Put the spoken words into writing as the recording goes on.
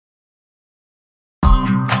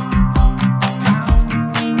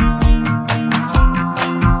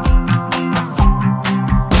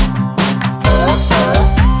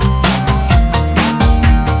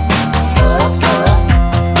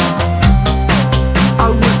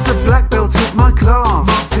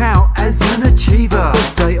as an achiever.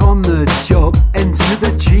 First day on the job, enter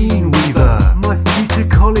the gene weaver. My future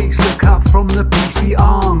colleagues look up from the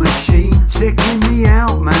PCR machine, checking me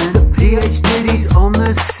out, man. The Ph.Diddy's on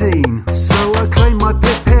the scene. So I claim my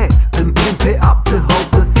pipette and pimp it up to hold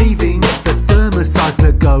the thieving. Get the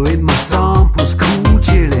thermocycler going, my sample's cool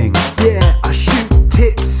chilling. Yeah, I shoot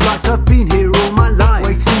tips like I've been here all my life,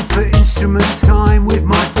 waiting for instrument time with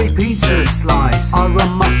my big pizza slice. I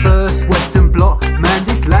run my first Western block, man,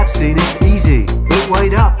 this lab scene is easy. But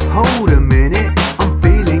wait up, hold a minute, I'm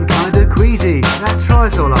feeling kinda queasy. That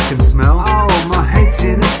triazole I can smell, oh, my head's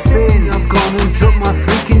in a spin. I've gone and dropped my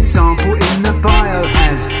freaking sample in the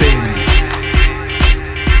biohaz bin.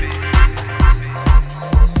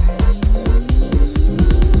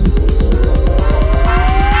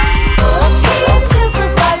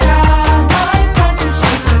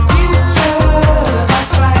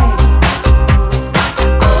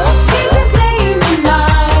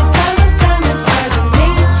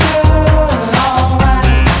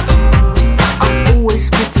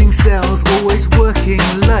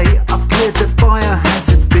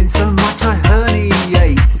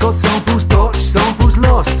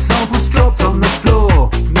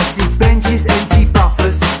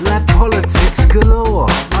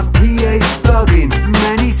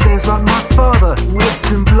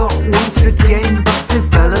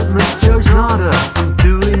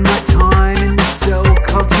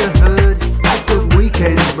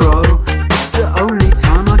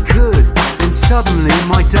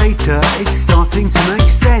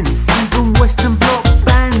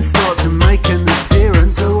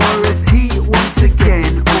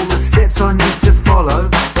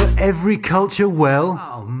 Culture well,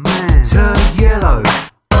 oh man, turn yellow.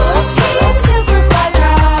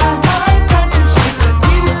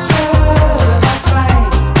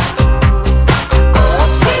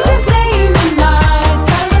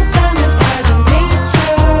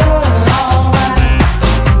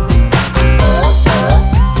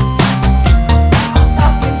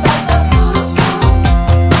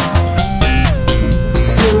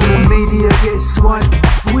 Serum media gets swiped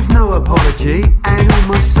with no apology, and all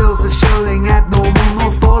my cells are showing abnormal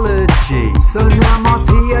morphology. So now my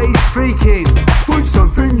PA's freaking, find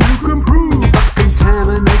something you can prove.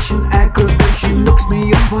 Contamination, aggravation knocks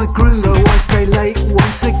me off my groove. So I stay late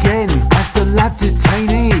once again as the lab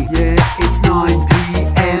detainee. Yeah, it's 9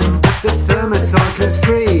 PM, but the thermocycler's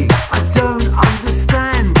free. I don't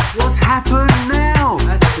understand what's happened now.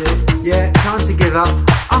 That's it, yeah, time to give up.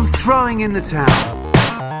 I'm throwing in the towel.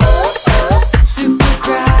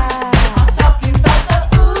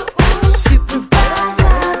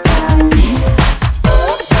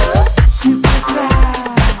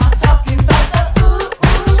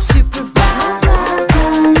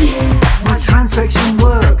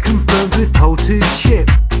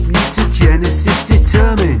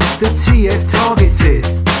 The TF targeted,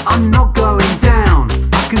 I'm not going down,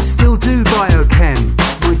 I can still do biochem.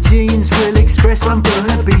 My genes will express, I'm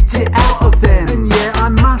gonna beat it out of them. And yeah, I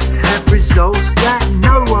must have results that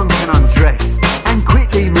no one can undress, and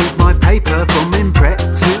quickly move my paper from imprep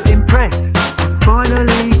to impress. I'm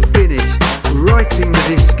finally finished writing the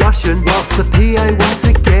discussion, whilst the PA once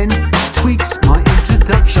again tweaks my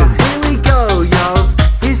introduction. So here we go, yo,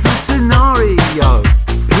 here's the scenario.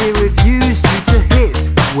 Peer reviews due to hit.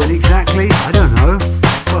 When exactly? I don't know.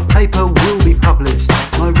 My paper will be published.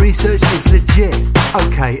 My research is legit.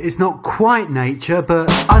 Okay, it's not quite nature, but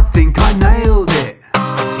I think I nailed it.